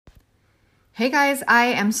Hey guys, I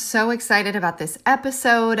am so excited about this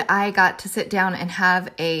episode. I got to sit down and have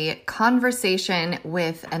a conversation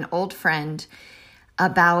with an old friend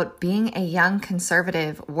about being a young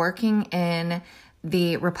conservative working in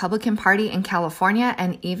the Republican Party in California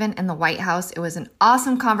and even in the White House. It was an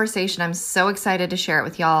awesome conversation. I'm so excited to share it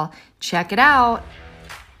with y'all. Check it out.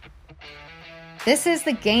 This is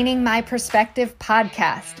the Gaining My Perspective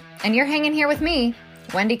podcast, and you're hanging here with me,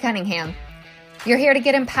 Wendy Cunningham. You're here to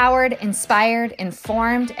get empowered, inspired,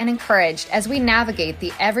 informed, and encouraged as we navigate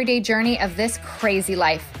the everyday journey of this crazy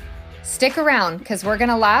life. Stick around because we're going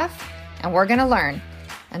to laugh and we're going to learn.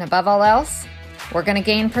 And above all else, we're going to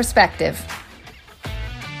gain perspective.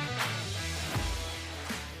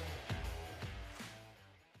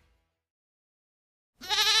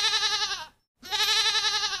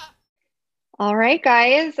 All right,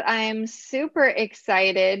 guys, I'm super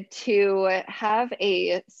excited to have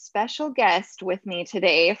a special guest with me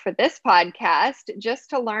today for this podcast,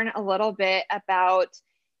 just to learn a little bit about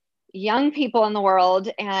young people in the world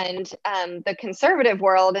and the conservative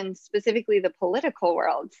world, and specifically the political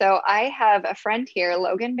world. So I have a friend here,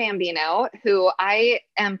 Logan Bambino, who I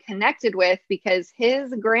am connected with because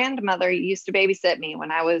his grandmother used to babysit me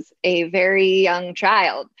when I was a very young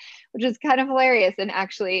child, which is kind of hilarious. And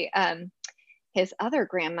actually, his other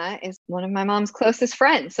grandma is one of my mom's closest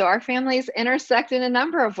friends. So our families intersect in a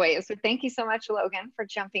number of ways. So thank you so much, Logan, for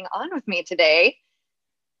jumping on with me today.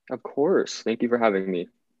 Of course. Thank you for having me.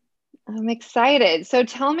 I'm excited. So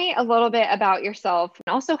tell me a little bit about yourself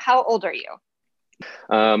and also how old are you?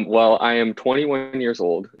 Well, I am 21 years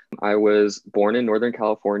old. I was born in Northern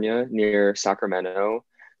California near Sacramento,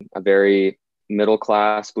 a very middle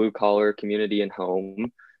class, blue collar community and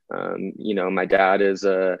home. My dad is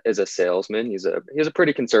a salesman. He's a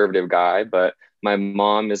pretty conservative guy, but my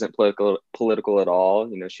mom isn't political at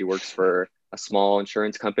all. She works for a small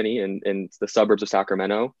insurance company in the suburbs of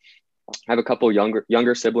Sacramento. I have a couple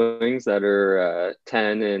younger siblings that are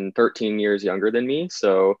 10 and 13 years younger than me.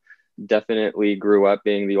 So definitely grew up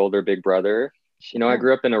being the older big brother. I Sure.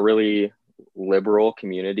 grew up in a really liberal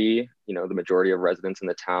community. The majority of residents in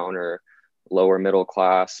the town are lower middle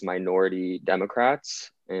class minority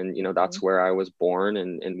Democrats. And, that's where I was born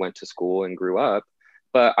and went to school and grew up.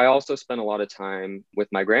 But I also spent a lot of time with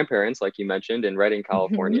my grandparents, like you mentioned, in Redding, Mhm.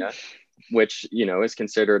 California, which is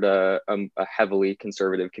considered a heavily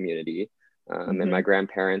conservative community. And my Mhm.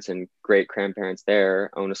 grandparents and great grandparents there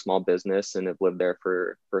own a small business and have lived there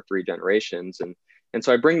for three generations. And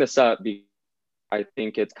so I bring this up because I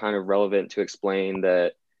think it's kind of relevant to explain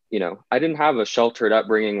that I didn't have a sheltered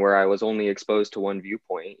upbringing where I was only exposed to one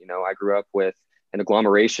viewpoint. I grew up with an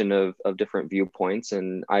agglomeration of different viewpoints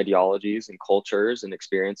and ideologies and cultures and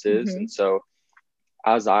experiences. And Mhm. so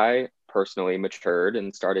as I personally matured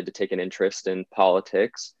and started to take an interest in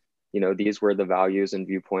politics, these were the values and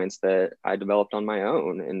viewpoints that I developed on my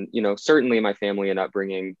own. And, certainly my family and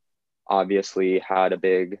upbringing obviously had a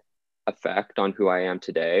big effect on who I am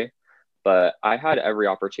today, but I had every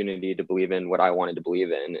opportunity to believe in what I wanted to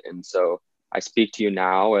believe in. And so I speak to you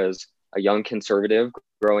now as a young conservative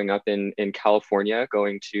growing up in California,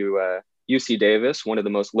 going to UC Davis, one of the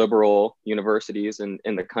most liberal universities in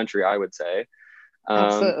the country, I would say. Um,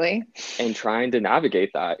 Absolutely. and trying to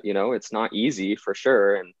navigate that. It's not easy for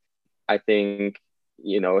sure. And I think,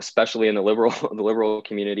 especially in the liberal the liberal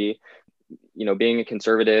community, being a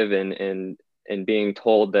conservative and being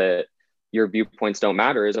told that your viewpoints don't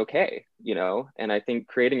matter is okay. And I think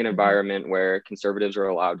creating an Mhm. environment where conservatives are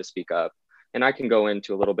allowed to speak up. And I can go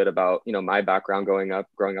into a little bit about, my background growing up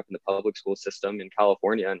in the public school system in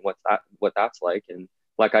California and what that's like. And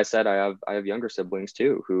like I said, I have younger siblings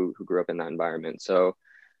too who grew up in that environment. So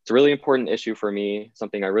it's a really important issue for me,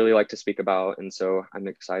 something I really like to speak about. And so I'm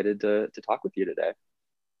excited to talk with you today.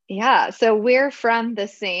 Yeah, so we're from the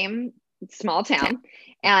same small town,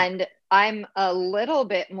 and I'm a little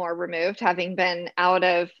bit more removed, having been out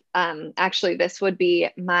of, actually, this would be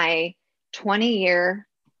my 20-year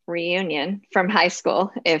reunion from high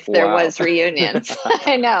school, if there Wow. was reunions.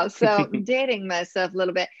 I know, so dating myself a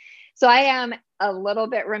little bit. So I am a little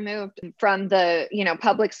bit removed from the,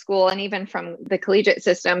 public school and even from the collegiate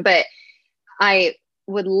system, but I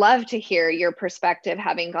would love to hear your perspective,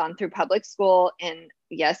 having gone through public school in,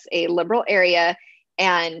 yes, a liberal area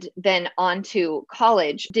and then on to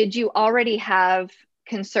college. Did you already have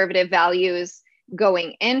conservative values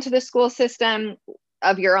going into the school system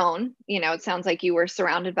of your own? It sounds like you were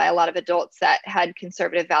surrounded by a lot of adults that had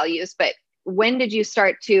conservative values, but when did you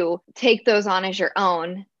start to take those on as your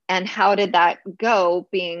own? And how did that go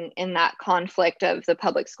being in that conflict of the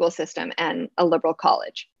public school system and a liberal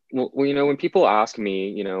college? Well, when people ask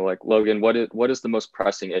me, like Logan, what is the most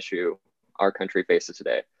pressing issue our country faces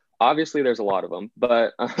today. Obviously, there's a lot of them,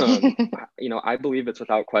 but I believe it's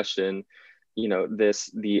without question,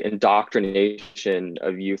 the indoctrination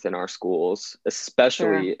of youth in our schools,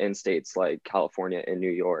 especially in states like California and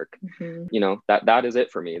New York. That is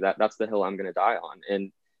it for me. That's the hill I'm going to die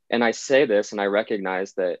on. And I say this, and I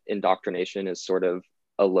recognize that indoctrination is sort of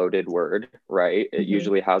a loaded word, right? It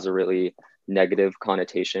usually has a really negative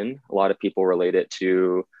connotation. A lot of people relate it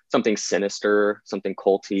to something sinister, something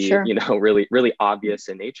culty, really, really obvious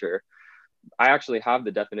in nature. I actually have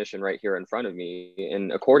the definition right here in front of me.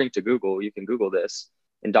 And according to Google, you can Google this.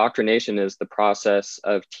 Indoctrination is the process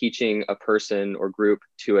of teaching a person or group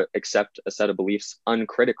to accept a set of beliefs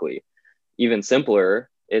uncritically. Even simpler,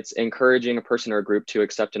 it's encouraging a person or a group to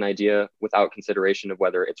accept an idea without consideration of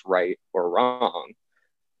whether it's right or wrong.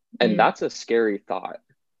 And that's a scary thought,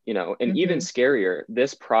 and even scarier,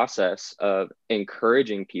 this process of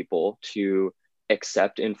encouraging people to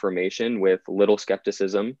accept information with little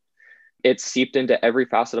skepticism, it's seeped into every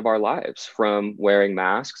facet of our lives, from wearing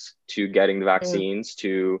masks to getting the vaccines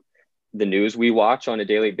to the news we watch on a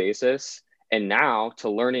daily basis, and now to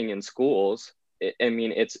learning in schools.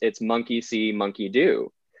 It's monkey see, monkey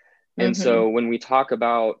do. And so when we talk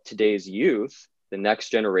about today's youth, the next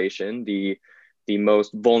generation, the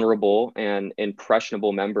most vulnerable and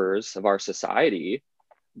impressionable members of our society,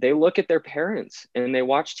 they look at their parents and they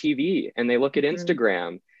watch TV and they look at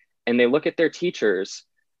Instagram and they look at their teachers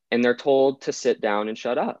and they're told to sit down and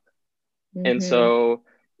shut up. And so,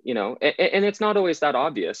 and it's not always that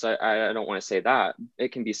obvious. I don't want to say that.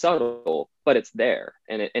 It can be subtle, but it's there.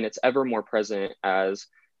 And it's ever more present as,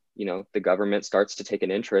 the government starts to take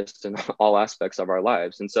an interest in all aspects of our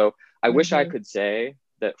lives. And so I wish I could say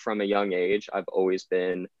that from a young age, I've always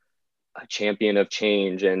been a champion of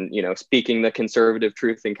change and, speaking the conservative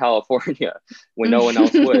truth in California when no one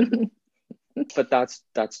else would. But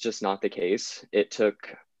that's just not the case. It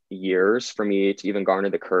took years for me to even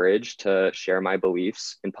garner the courage to share my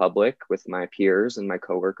beliefs in public with my peers and my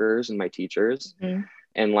coworkers and my teachers.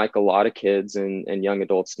 And like a lot of kids and young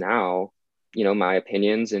adults now, my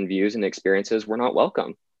opinions and views and experiences were not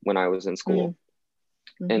welcome when I was in school.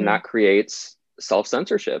 And that creates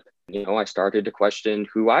self-censorship. I started to question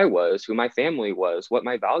who I was, who my family was, what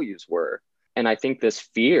my values were. And I think this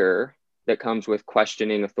fear that comes with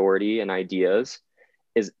questioning authority and ideas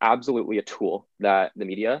is absolutely a tool that the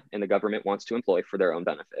media and the government wants to employ for their own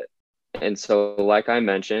benefit. And so, like I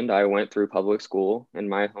mentioned, I went through public school in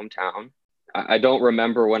my hometown. I don't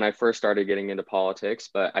remember when I first started getting into politics,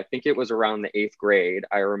 but I think it was around the 8th grade.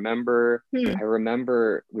 I remember we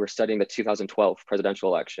were studying the 2012 presidential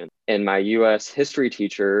election, and my US history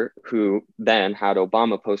teacher, who then had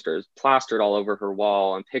Obama posters plastered all over her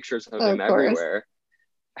wall and pictures of him everywhere,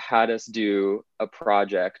 had us do a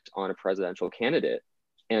project on a presidential candidate.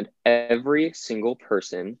 And every single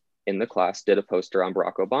person in the class did a poster on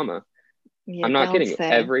Barack Obama. I'm not kidding you.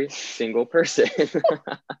 Every single person.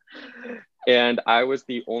 And I was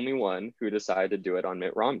the only one who decided to do it on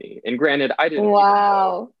Mitt Romney. And granted, I didn't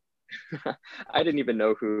even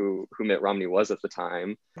know who Mitt Romney was at the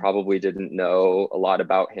time. Probably didn't know a lot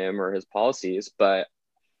about him or his policies, but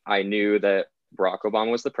I knew that Barack Obama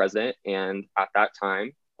was the president. And at that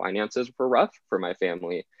time, finances were rough for my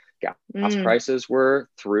family. Gas prices were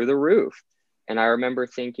through the roof. And I remember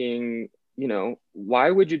thinking, why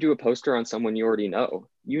would you do a poster on someone you already know?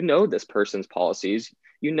 You know this person's policies.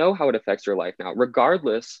 You know how it affects your life now.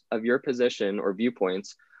 Regardless of your position or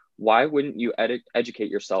viewpoints, why wouldn't you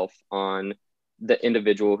educate yourself on the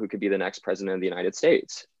individual who could be the next president of the United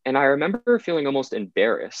States? And I remember feeling almost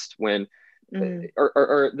embarrassed when,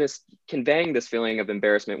 or this conveying this feeling of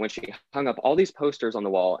embarrassment when she hung up all these posters on the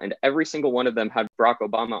wall and every single one of them had Barack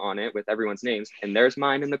Obama on it with everyone's names. And there's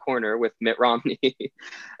mine in the corner with Mitt Romney.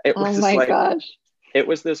 It was gosh. It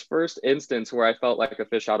was this first instance where I felt like a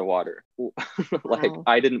fish out of water. Like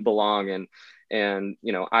I didn't belong and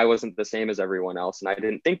I wasn't the same as everyone else and I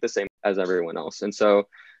didn't think the same as everyone else. And so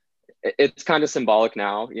it's kind of symbolic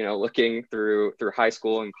now, looking through high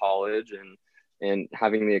school and college and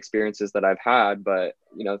having the experiences that I've had, but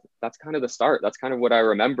that's kind of the start. That's kind of what I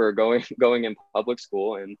remember going in public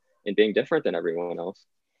school and being different than everyone else.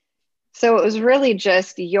 So it was really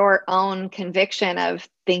just your own conviction of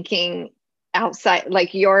thinking outside,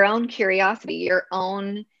 like your own curiosity, your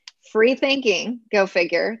own free thinking, go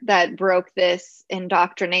figure, that broke this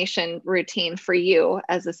indoctrination routine for you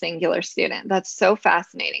as a singular student. That's so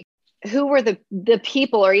fascinating. Who were the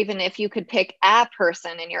people, or even if you could pick a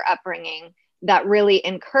person in your upbringing that really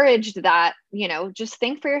encouraged that, just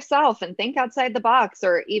think for yourself and think outside the box,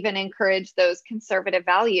 or even encourage those conservative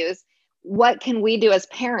values? What can we do as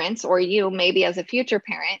parents, or you maybe as a future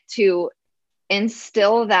parent, to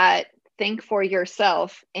instill that think for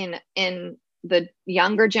yourself in the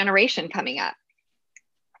younger generation coming up?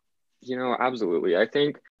 Absolutely. I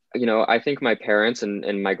think my parents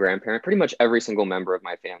and my grandparents, pretty much every single member of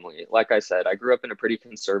my family, like I said, I grew up in a pretty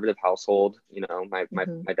conservative household. My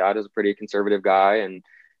dad is a pretty conservative guy,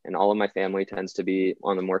 and all of my family tends to be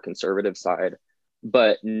on the more conservative side,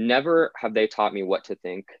 but never have they taught me what to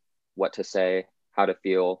think, what to say, how to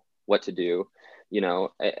feel, what to do.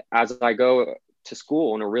 As I go to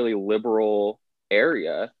school in a really liberal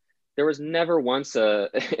area, there was never once an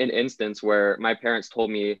instance where my parents told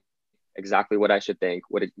me exactly what I should think,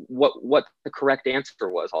 what the correct answer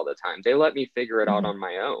was all the time. They let me figure it out on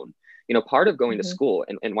my own. Part of going to school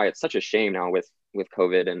and why it's such a shame now with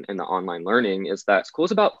COVID and the online learning is that school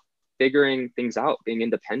is about figuring things out, being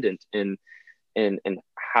independent and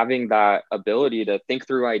having that ability to think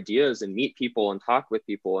through ideas and meet people and talk with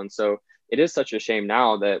people. And so it is such a shame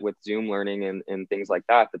now that with Zoom learning and things like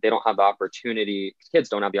that they don't have the opportunity, kids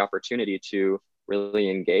don't have the opportunity to really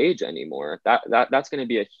engage anymore. That's going to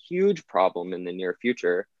be a huge problem in the near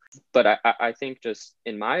future. But I think just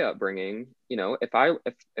in my upbringing, if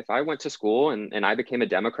I went to school and I became a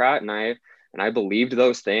Democrat and I believed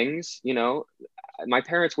those things, my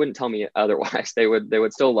parents wouldn't tell me otherwise. They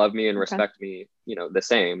would still love me and respect me, the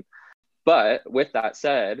same. But with that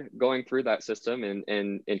said, going through that system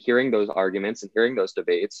and hearing those arguments and hearing those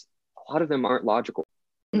debates, a lot of them aren't logical.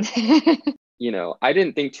 I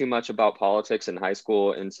didn't think too much about politics in high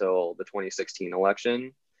school until the 2016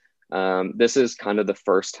 election. This is kind of the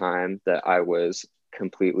first time that I was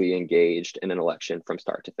completely engaged in an election from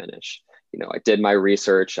start to finish. I did my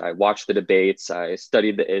research, I watched the debates, I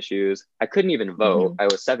studied the issues. I couldn't even vote. I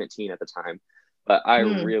was 17 at the time, but I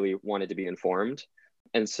really wanted to be informed.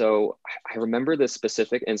 And so I remember this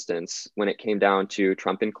specific instance when it came down to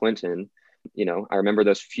Trump and Clinton. I remember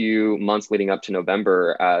those few months leading up to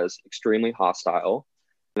November as extremely hostile.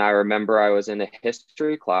 And I remember I was in a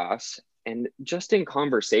history class, and just in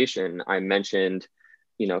conversation, I mentioned,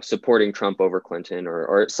 supporting Trump over Clinton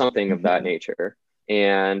or something of that nature.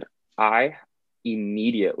 And I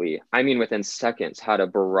immediately, within seconds, had a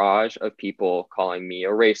barrage of people calling me a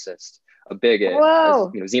racist, a bigot,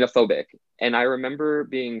 xenophobic. And I remember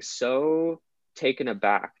being so taken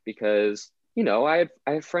aback because I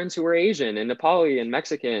have friends who were Asian and Nepali and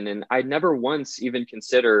Mexican, and I'd never once even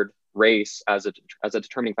considered race as a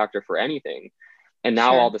determining factor for anything. And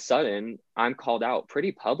now all of a sudden, I'm called out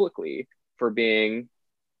pretty publicly for being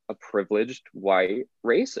a privileged white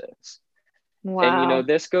racist. Wow. And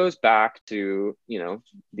this goes back to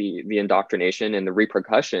the indoctrination and the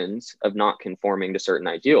repercussions of not conforming to certain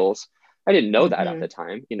ideals. I didn't know that at the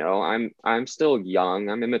time. I'm still young.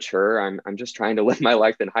 I'm immature. I'm just trying to live my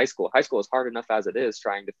life in high school. High school is hard enough as it is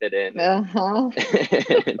trying to fit in.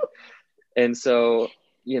 And so,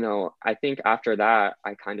 I think after that,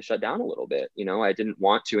 I kind of shut down a little bit. I didn't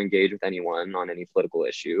want to engage with anyone on any political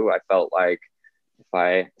issue. I felt like if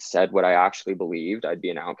I said what I actually believed, I'd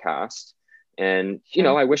be an outcast. And,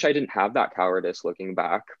 I wish I didn't have that cowardice looking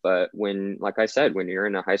back. But like I said, when you're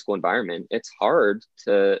in a high school environment, it's hard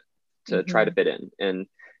to try to fit in.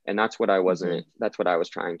 And that's what I wasn't, that's what I was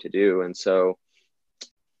trying to do. And so.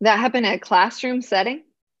 That happened in a classroom setting?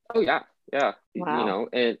 Oh yeah. Yeah. Wow.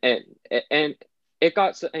 And it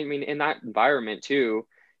got, in that environment too,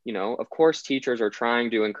 of course, teachers are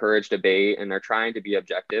trying to encourage debate and they're trying to be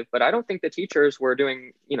objective, but I don't think the teachers were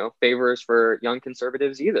doing, favors for young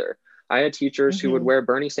conservatives either. I had teachers who would wear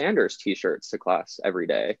Bernie Sanders t-shirts to class every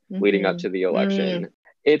day leading up to the election.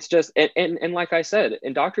 It's just, and like I said,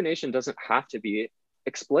 indoctrination doesn't have to be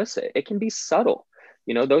explicit. It can be subtle.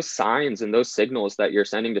 Those signs and those signals that you're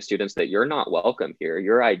sending to students that you're not welcome here,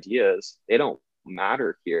 your ideas, they don't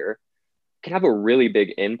matter here, can have a really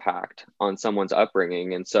big impact on someone's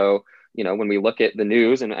upbringing. And so, when we look at the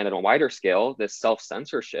news and at a wider scale, this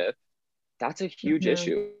self-censorship, that's a huge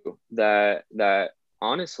issue that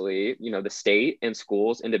honestly, the state and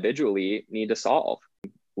schools individually need to solve.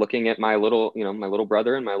 Looking at my little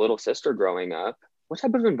brother and my little sister growing up, what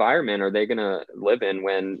type of environment are they going to live in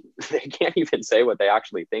when they can't even say what they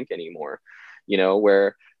actually think anymore?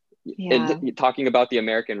 Where talking about the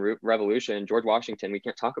American Revolution, George Washington, we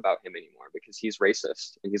can't talk about him anymore because he's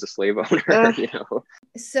racist and he's a slave owner.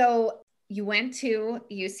 So you went to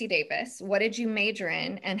UC Davis. What did you major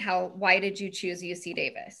in, and why did you choose UC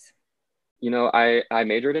Davis? I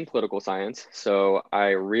majored in political science, so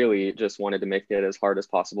I really just wanted to make it as hard as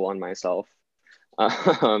possible on myself.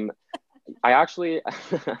 I actually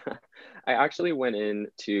went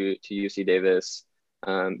into UC Davis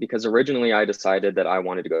because originally I decided that I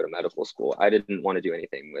wanted to go to medical school. I didn't want to do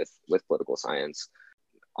anything with political science.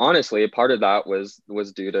 honestly, part of that was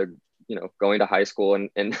due to, going to high school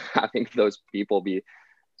and having those people be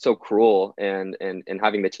so cruel, and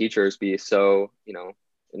having the teachers be so,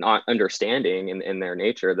 not understanding in their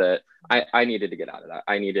nature, that I needed to get out of that.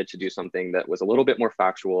 I needed to do something that was a little bit more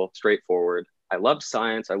factual, straightforward. I loved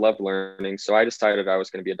science. I loved learning. So I decided I was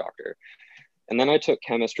going to be a doctor. And then I took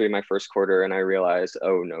chemistry my first quarter, and I realized,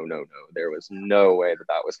 oh, no, no, no, there was no way that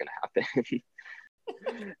that was going to happen.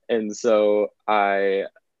 And so I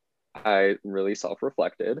really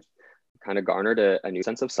self-reflected, kind of garnered a new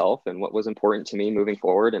sense of self and what was important to me moving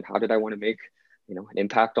forward, and how did I want to make, an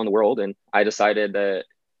impact on the world. And I decided that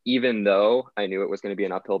even though I knew it was going to be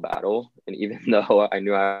an uphill battle, and even though I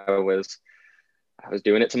knew I was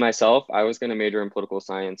doing it to myself, I was going to major in political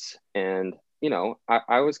science. And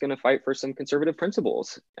I was going to fight for some conservative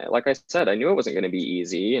principles. Like I said, I knew it wasn't going to be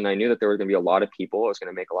easy, and I knew that there were going to be a lot of people. I was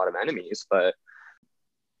going to make a lot of enemies, but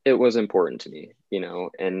it was important to me,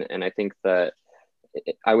 and I think that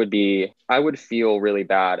I would feel really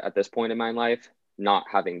bad at this point in my life not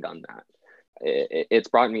having done that. It's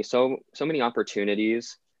brought me so many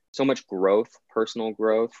opportunities, so much growth, personal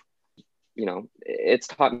growth. It's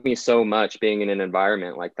taught me so much being in an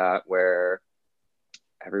environment like that, where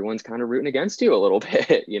everyone's kind of rooting against you a little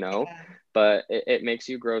bit, Yeah. but it makes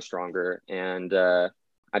you grow stronger. And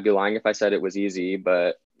I'd be lying if I said it was easy,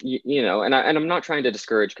 but and I'm not trying to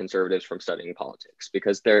discourage conservatives from studying politics,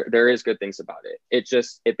 because there is good things about it.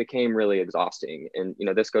 It became really exhausting. And,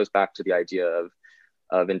 this goes back to the idea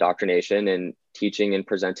of indoctrination and teaching and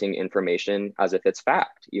presenting information as if it's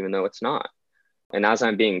fact, even though it's not. And as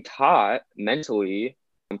I'm being taught mentally,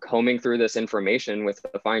 I'm combing through this information with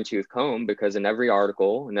a fine-tooth comb, because in every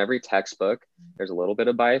article, in every textbook, there's a little bit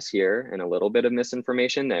of bias here and a little bit of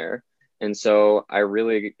misinformation there. And so I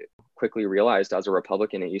really quickly realized, as a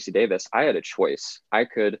Republican at UC Davis, I had a choice. I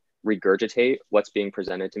could regurgitate what's being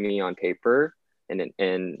presented to me on paper and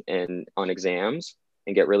on exams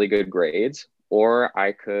and get really good grades, or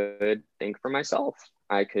I could think for myself.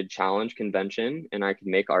 I could challenge convention, and I could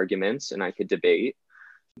make arguments, and I could debate.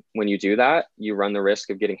 When you do that, you run the risk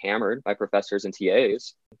of getting hammered by professors and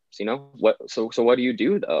TAs. So, what do you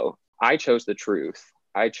do though? I chose the truth.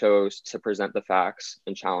 I chose to present the facts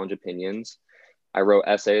and challenge opinions. I wrote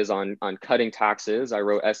essays on cutting taxes. I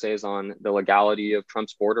wrote essays on the legality of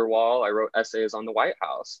Trump's border wall. I wrote essays on the White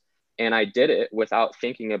House. And I did it without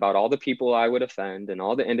thinking about all the people I would offend and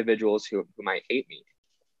all the individuals who might hate me.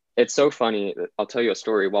 It's so funny. I'll tell you a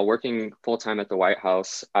story. While working full-time at the White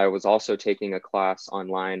House, I was also taking a class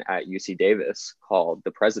online at UC Davis called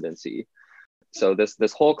The Presidency. So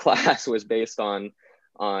this whole class was based on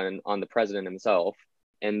the president himself.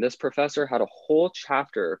 And this professor had a whole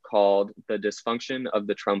chapter called The Dysfunction of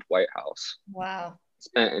the Trump White House. Wow.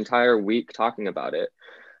 Spent an entire week talking about it.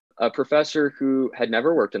 A professor who had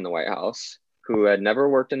never worked in the White House, who had never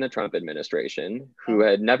worked in the Trump administration, who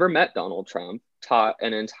had never met Donald Trump, taught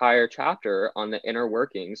an entire chapter on the inner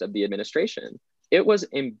workings of the administration. It was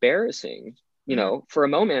embarrassing. For a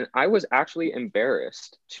moment, I was actually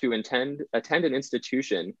embarrassed to attend an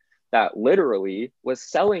institution that literally was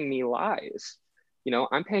selling me lies.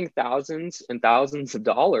 I'm paying thousands and thousands of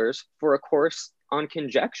dollars for a course on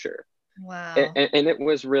conjecture. Wow. And it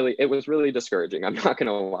was really discouraging. I'm not going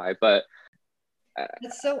to lie, but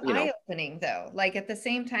it's so eye-opening though. Like at the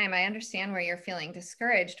same time, I understand where you're feeling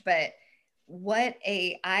discouraged, but what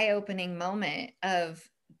a eye-opening moment of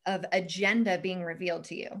agenda being revealed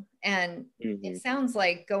to you. And it sounds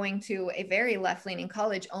like going to a very left-leaning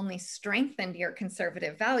college only strengthened your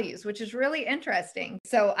conservative values, which is really interesting.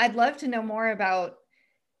 So I'd love to know more about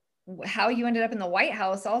how you ended up in the White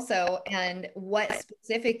House also, and what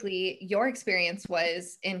specifically your experience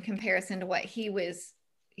was in comparison to what he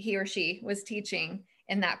or she was teaching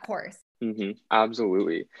in that course.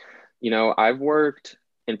 Absolutely. I've worked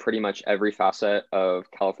in pretty much every facet of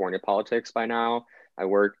California politics by now. I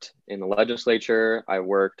worked in the legislature. I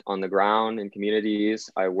worked on the ground in communities.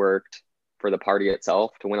 I worked for the party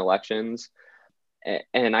itself to win elections.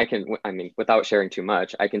 And without sharing too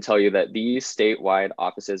much, I can tell you that these statewide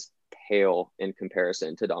offices pale in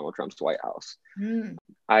comparison to Donald Trump's White House.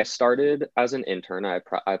 I started as an intern. I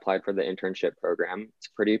applied for the internship program. It's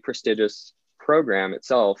a pretty prestigious program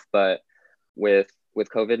itself, but with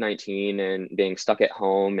COVID-19 and being stuck at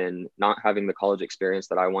home and not having the college experience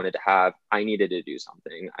that I wanted to have, I needed to do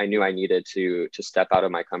something. I knew I needed to step out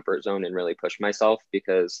of my comfort zone and really push myself,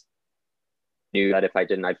 because I knew that if I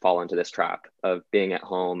didn't, I'd fall into this trap of being at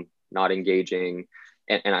home, not engaging,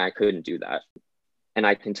 and I couldn't do that. And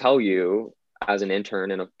I can tell you, as an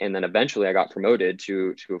intern and then eventually I got promoted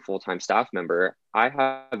to a full-time staff member, I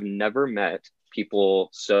have never met people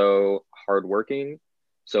so hardworking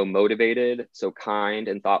so motivated, so kind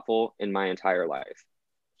and thoughtful in my entire life.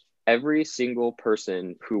 Every single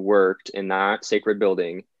person who worked in that sacred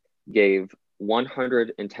building gave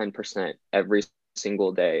 110% every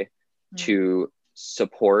single day to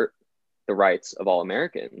support the rights of all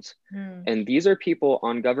Americans. And these are people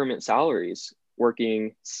on government salaries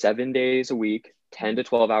working 7 days a week, 10 to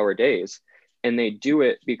 12-hour days. And they do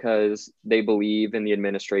it because they believe in the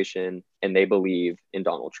administration and they believe in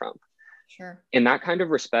Donald Trump. Sure. And that kind of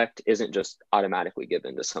respect isn't just automatically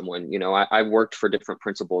given to someone. You know, I've worked for different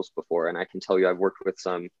principals before, and I can tell you I've worked with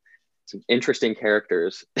some interesting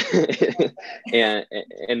characters. and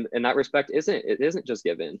that respect isn't just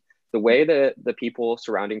given. The way that the people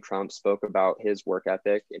surrounding Trump spoke about his work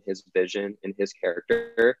ethic and his vision and his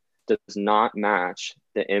character does not match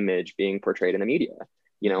the image being portrayed in the media.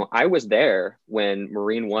 You know, I was there when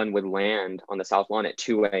Marine One would land on the South Lawn at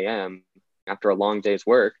 2 a.m. after a long day's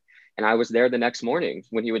work. And I was there the next morning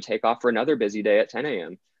when he would take off for another busy day at 10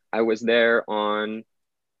 a.m. I was there on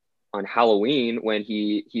Halloween when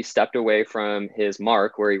he stepped away from his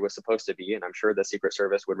mark where he was supposed to be. And I'm sure the Secret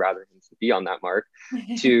Service would rather him be on that mark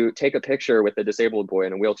to take a picture with a disabled boy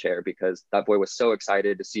in a wheelchair because that boy was so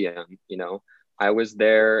excited to see him. You know, I was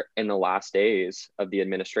there in the last days of the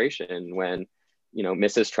administration when, you know,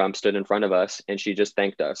 Mrs. Trump stood in front of us and she just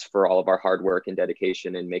thanked us for all of our hard work and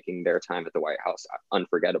dedication and making their time at the White House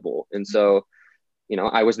unforgettable. And so, you know,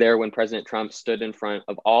 I was there when President Trump stood in front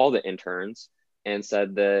of all the interns and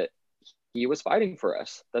said that he was fighting for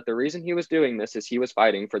us, that the reason he was doing this is he was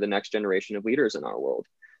fighting for the next generation of leaders in our world.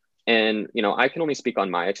 And, you know, I can only speak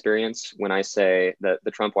on my experience when I say that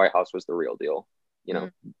the Trump White House was the real deal. You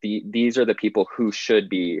know, these are the people who should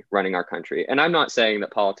be running our country. And I'm not saying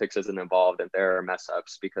that politics isn't involved and there are mess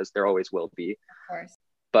ups, because there always will be. Of course.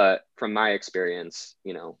 But from my experience,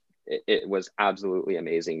 you know, it was absolutely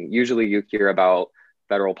amazing. Usually you hear about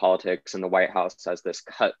federal politics and the White House as this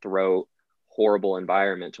cutthroat, horrible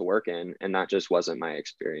environment to work in. And that just wasn't my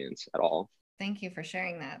experience at all. Thank you for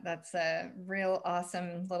sharing that. That's a real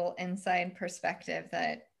awesome little inside perspective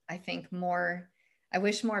that I think I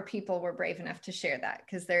wish more people were brave enough to share that,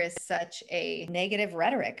 because there is such a negative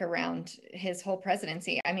rhetoric around his whole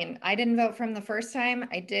presidency. I mean, I didn't vote for him the first time.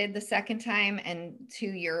 I did the second time. And to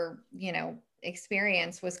your, you know,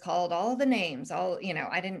 experience was called all the names, you know,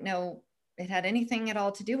 I didn't know it had anything at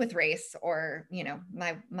all to do with race or, you know,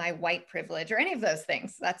 my white privilege or any of those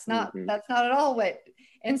things. That's not at all what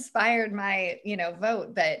inspired my, you know,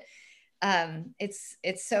 vote. But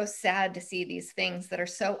it's so sad to see these things that are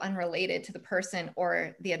so unrelated to the person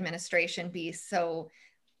or the administration be so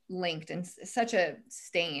linked, and such a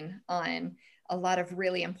stain on a lot of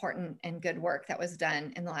really important and good work that was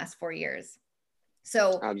done in the last 4 years.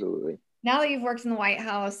 So absolutely. Now that you've worked in the White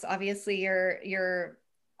House, obviously you're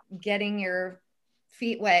getting your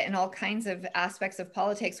feet wet in all kinds of aspects of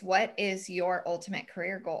politics. What is your ultimate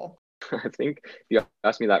career goal? I think if you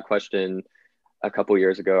asked me that question a couple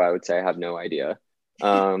years ago, I would say I have no idea.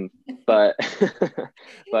 But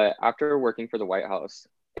but after working for the White House,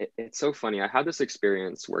 it's so funny. I had this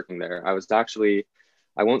experience working there. I was actually,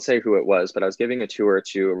 I won't say who it was, but I was giving a tour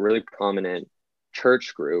to a really prominent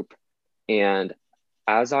church group. And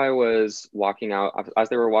as I was walking out, as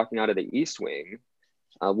they were walking out of the East Wing,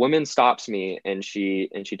 a woman stops me and she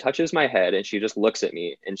touches my head and she just looks at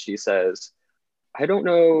me and she says, "I don't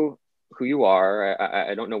know who you are.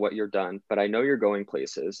 I don't know what you've done, but I know you're going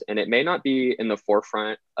places. And it may not be in the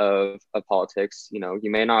forefront of politics. You know,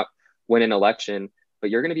 you may not win an election, but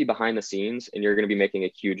you're going to be behind the scenes and you're going to be making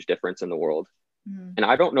a huge difference in the world." And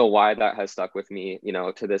I don't know why that has stuck with me, you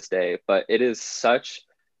know, to this day, but it is such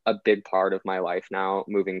a big part of my life now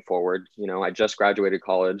moving forward. You know, I just graduated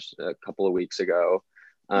college a couple of weeks ago.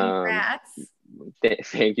 Congrats.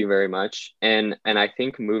 Thank you very much. And I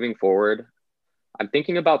think moving forward, I'm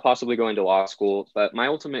thinking about possibly going to law school, but my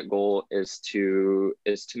ultimate goal is to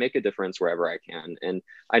make a difference wherever I can. And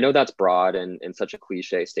I know that's broad and such a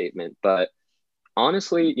cliche statement, but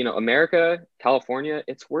honestly, you know, America, California,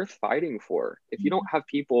 it's worth fighting for. If you don't have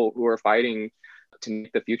people who are fighting to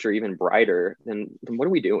make the future even brighter, then what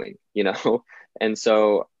are we doing? You know? And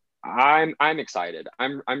so I'm excited.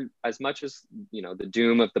 I'm as much as, you know, the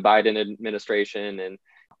doom of the Biden administration and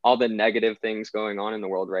all the negative things going on in the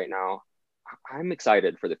world right now, I'm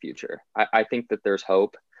excited for the future. I think that there's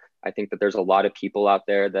hope. I think that there's a lot of people out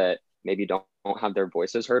there that maybe don't have their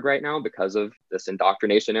voices heard right now because of this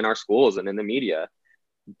indoctrination in our schools and in the media,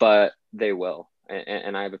 but they will.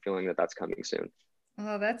 And I have a feeling that that's coming soon.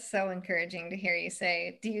 Oh, that's so encouraging to hear you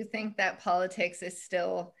say. Do you think that politics is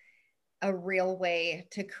still a real way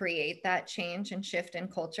to create that change and shift in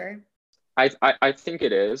culture? I think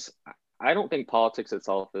it is. I don't think politics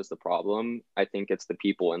itself is the problem. I think it's the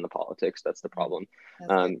people in the politics that's the problem.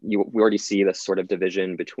 We already see this sort of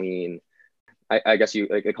division between, I guess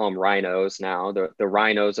they call them rhinos now, the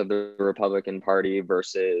rhinos of the Republican Party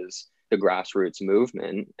versus the grassroots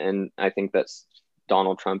movement. And I think that's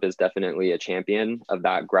Donald Trump is definitely a champion of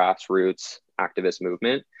that grassroots activist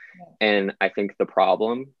movement. And I think the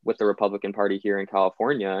problem with the Republican Party here in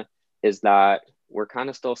California is that we're kind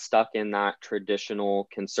of still stuck in that traditional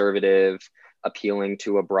conservative, appealing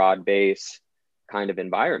to a broad base kind of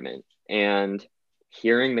environment. And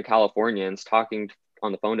hearing the Californians, talking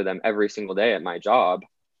on the phone to them every single day at my job,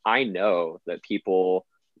 I know that people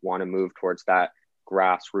want to move towards that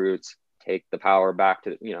grassroots, take the power back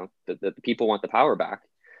to, the people want the power back.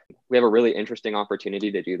 We have a really interesting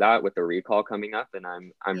opportunity to do that with the recall coming up, and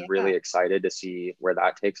I'm really excited to see where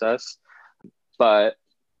that takes us. But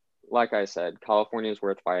like I said, California is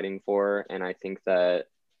worth fighting for, and I think that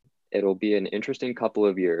it'll be an interesting couple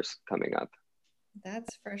of years coming up.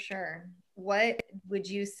 That's for sure. What would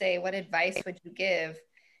you say, what advice would you give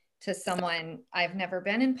to someone? I've never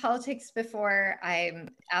been in politics before. I'm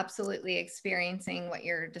absolutely experiencing what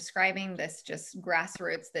you're describing, this just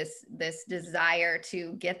grassroots, this desire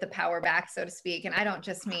to get the power back, so to speak. And I don't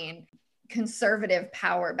just mean conservative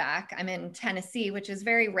power back. I'm in Tennessee, which is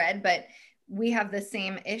very red, but we have the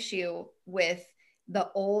same issue with the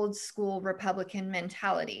old school Republican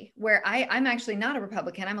mentality, where I'm actually not a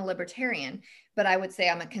Republican, I'm a libertarian, but I would say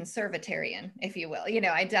I'm a conservatarian, if you will.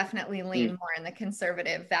 I definitely lean more in the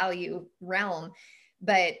conservative value realm,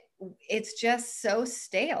 but it's just so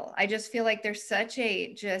stale. I just feel like there's such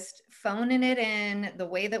a just phoning it in. The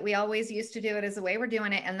way that we always used to do it is the way we're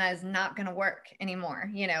doing it, and that is not going to work anymore.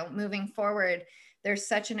 Moving forward, there's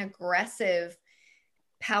such an aggressive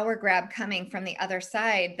power grab coming from the other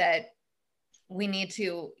side that we need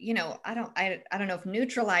to, I don't know if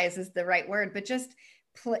neutralize is the right word, but just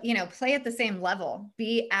play at the same level,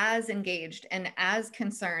 be as engaged and as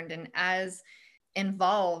concerned and as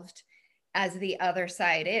involved as the other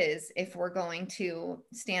side is, if we're going to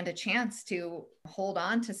stand a chance to hold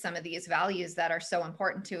on to some of these values that are so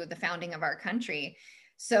important to the founding of our country.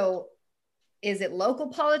 So is it local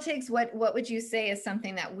politics? What would you say is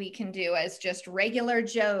something that we can do as just regular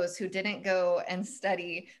Joes who didn't go and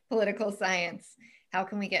study political science? How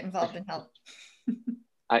can we get involved and help?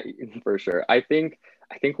 For sure. I think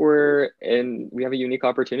we have a unique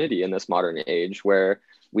opportunity in this modern age where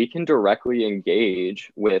we can directly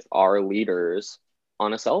engage with our leaders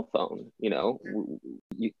on a cell phone.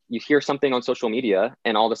 You hear something on social media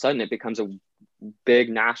and all of a sudden it becomes a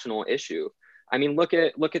big national issue. I mean, look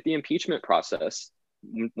at the impeachment process.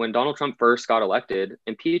 When Donald Trump first got elected,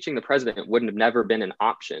 impeaching the president wouldn't have never been an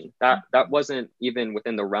option. That wasn't even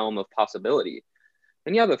within the realm of possibility.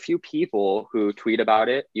 And you have a few people who tweet about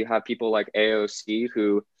it. You have people like AOC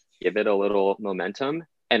who give it a little momentum,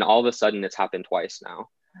 and all of a sudden it's happened twice now.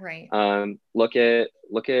 Right. Look at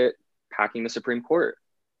packing the Supreme Court.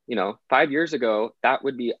 5 years ago, that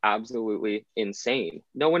would be absolutely insane.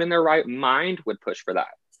 No one in their right mind would push for that.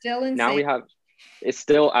 Still insane. It's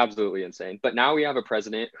still absolutely insane. But now we have a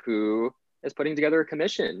president who is putting together a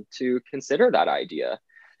commission to consider that idea.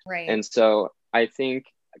 Right. And so I think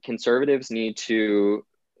conservatives need to,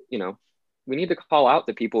 we need to call out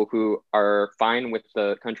the people who are fine with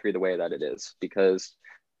the country the way that it is, because,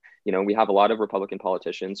 we have a lot of Republican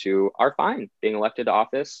politicians who are fine being elected to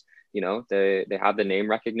office. They have the name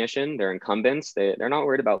recognition, they're incumbents, they're not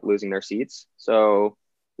worried about losing their seats. So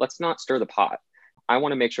let's not stir the pot. I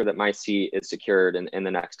want to make sure that my seat is secured in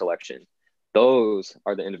the next election. Those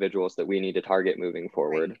are the individuals that we need to target moving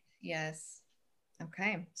forward. Right. Yes.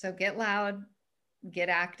 Okay. So get loud, get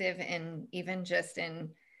active, and even just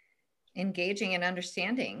in engaging and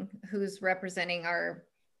understanding who's representing our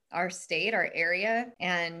state, our area,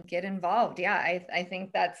 and get involved. Yeah, I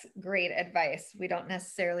think that's great advice. We don't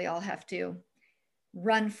necessarily all have to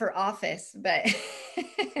run for office, but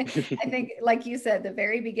I think, like you said, the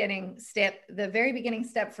very beginning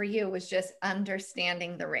step for you was just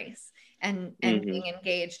understanding the race and being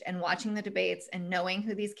engaged and watching the debates and knowing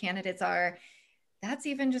who these candidates are. That's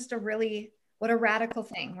even just what a radical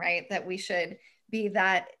thing, right? That we should be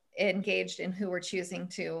that engaged in who we're choosing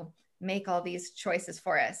to make all these choices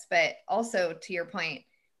for us. But also, to your point,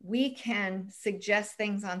 we can suggest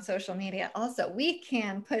things on social media. Also, we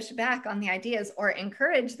can push back on the ideas or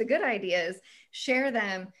encourage the good ideas, share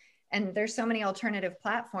them. And there's so many alternative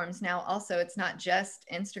platforms now. Also, it's not just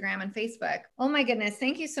Instagram and Facebook. Oh my goodness.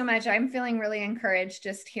 Thank you so much. I'm feeling really encouraged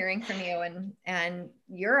just hearing from you and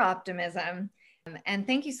your optimism. And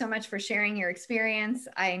thank you so much for sharing your experience.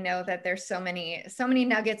 I know that there's so many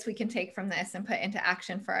nuggets we can take from this and put into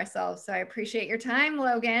action for ourselves. So I appreciate your time,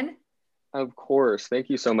 Logan. Of course. Thank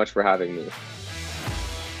you so much for having me.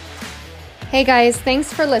 Hey guys,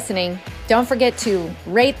 thanks for listening. Don't forget to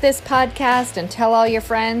rate this podcast and tell all your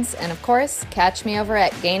friends. And of course, catch me over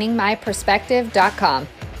at gainingmyperspective.com.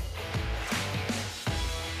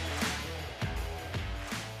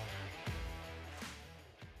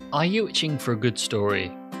 Are you itching for a good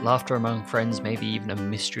story? Laughter among friends, maybe even a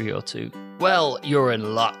mystery or two? Well, you're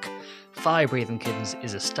in luck. Fire Breathing Kittens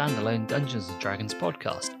is a standalone Dungeons & Dragons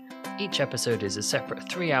podcast. Each episode is a separate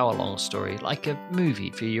 3-hour-long story, like a movie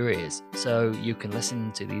for your ears, so you can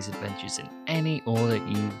listen to these adventures in any order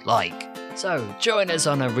you like. So join us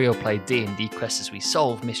on a real play D&D quest as we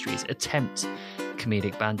solve mysteries, attempt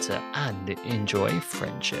comedic banter, and enjoy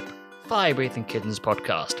friendship. Fire Breathing Kittens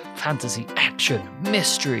podcast. Fantasy, action,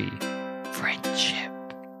 mystery, friendship.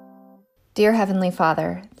 Dear Heavenly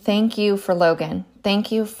Father, thank you for Logan.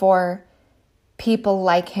 Thank you for people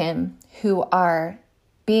like him who are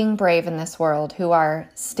being brave in this world, who are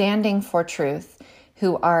standing for truth,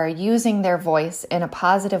 who are using their voice in a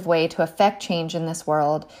positive way to affect change in this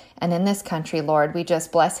world and in this country, Lord. We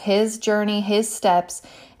just bless his journey, his steps,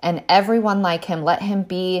 and everyone like him. Let him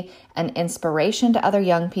be an inspiration to other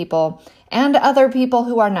young people and other people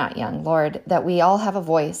who are not young, Lord, that we all have a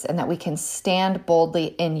voice and that we can stand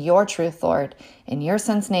boldly in your truth, Lord. In your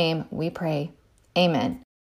Son's name, we pray. Amen.